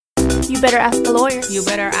You better ask a lawyer. You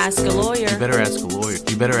better ask a lawyer. You better ask a lawyer.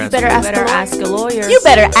 You better ask. better You better ask a lawyer. You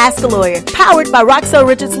better ask a lawyer. Powered by Roxell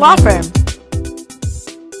Richards Law Firm.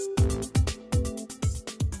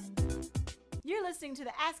 You're listening to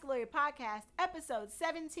the Ask a Lawyer podcast, episode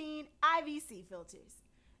 17, IVC filters.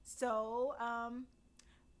 So,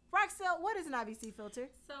 Roxell, what is an IVC filter?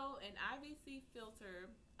 So an IVC filter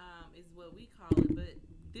is what we call it, but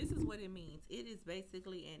this is what it means. It is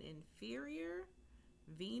basically an inferior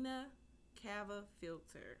vena cava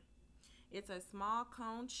filter. It's a small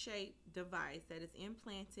cone-shaped device that is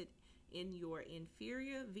implanted in your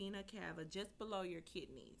inferior vena cava just below your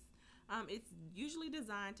kidneys. It's usually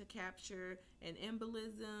designed to capture an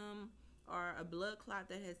embolism or a blood clot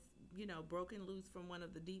that has, broken loose from one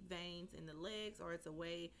of the deep veins in the legs, or it's a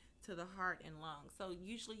way to the heart and lungs. So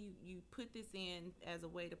usually you put this in as a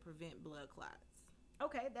way to prevent blood clots.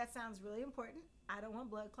 Okay, that sounds really important. I don't want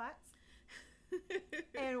blood clots.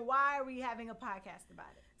 And why are we having a podcast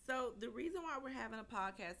about it? So the reason why we're having a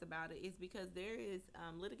podcast about it is because there is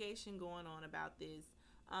litigation going on about this.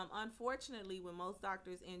 Unfortunately, when most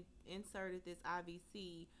doctors inserted this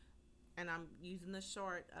IVC, and I'm using the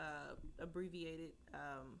short abbreviated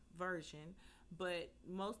version, but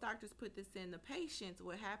most doctors put this in the patients.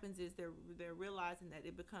 What happens is they're realizing that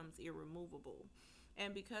it becomes irremovable,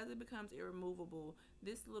 and because it becomes irremovable,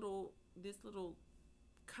 this little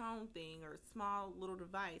cone thing or small little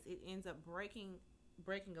device, it ends up breaking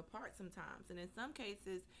apart sometimes, and in some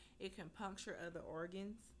cases it can puncture other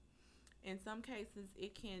organs. In some cases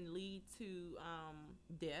it can lead to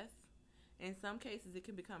death. In some cases it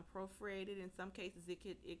can become perforated. In some cases it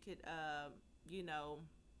could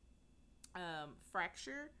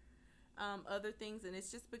fracture other things, and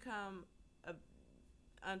it's just become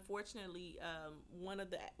unfortunately one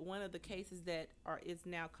of the cases that is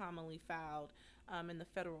now commonly filed in the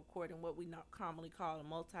federal court in what we commonly call a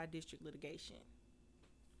multi-district litigation.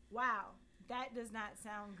 Wow, that does not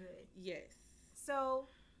sound good. Yes. So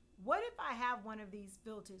what if I have one of these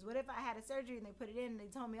filters? What if I had a surgery and they put it in and they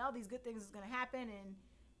told me all these good things is going to happen,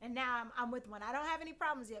 and now I'm with one. I don't have any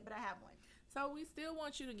problems yet, but I have one. So we still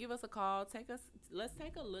want you to give us a call. Let's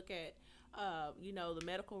take a look at the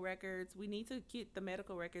medical records. We need to get the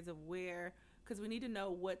medical records of where, because we need to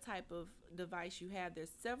know what type of device you have.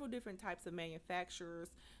 There's several different types of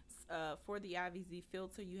manufacturers for the IVC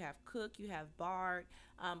filter. You have Cook, you have Bard.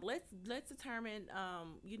 Let's determine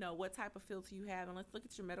what type of filter you have, and let's look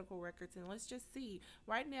at your medical records, and let's just see.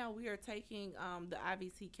 Right now we are taking the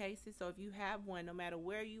IVC cases. So if you have one, no matter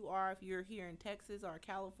where you are, if you're here in Texas or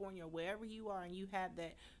California or wherever you are and you have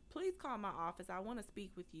that, please call my office. I want to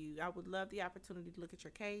speak with you. I would love the opportunity to look at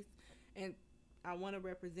your case, and I want to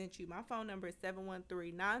represent you. My phone number is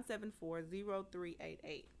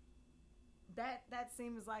 713-974-0388. That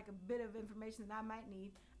seems like a bit of information that I might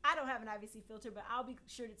need. I don't have an IVC filter, but I'll be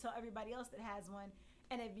sure to tell everybody else that has one.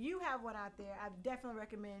 And if you have one out there, I definitely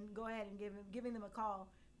recommend go ahead and giving them a call,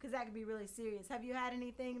 because that could be really serious. Have you had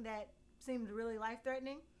anything that seemed really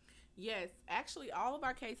life-threatening? Yes. Actually, all of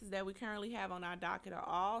our cases that we currently have on our docket are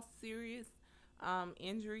all serious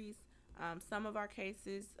injuries. Some of our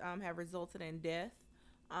cases have resulted in death.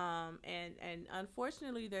 And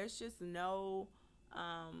unfortunately, there's just no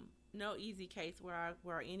easy case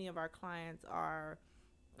where any of our clients are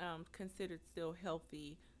considered still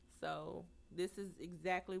healthy. So this is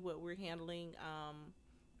exactly what we're handling,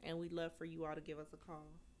 and we'd love for you all to give us a call.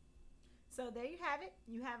 So there you have it.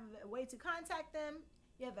 You have a way to contact them.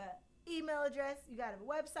 You have an email address. You got a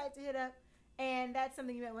website to hit up, and that's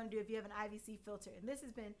something you might want to do if you have an IVC filter. And this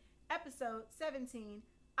has been episode 17,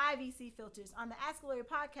 IVC filters, on the Ask a Lawyer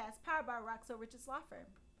podcast, powered by Roxell Richards Law Firm.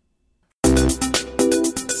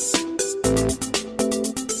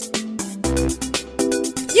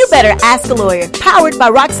 You better ask a lawyer, powered by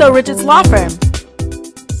Roxell Richards Law Firm.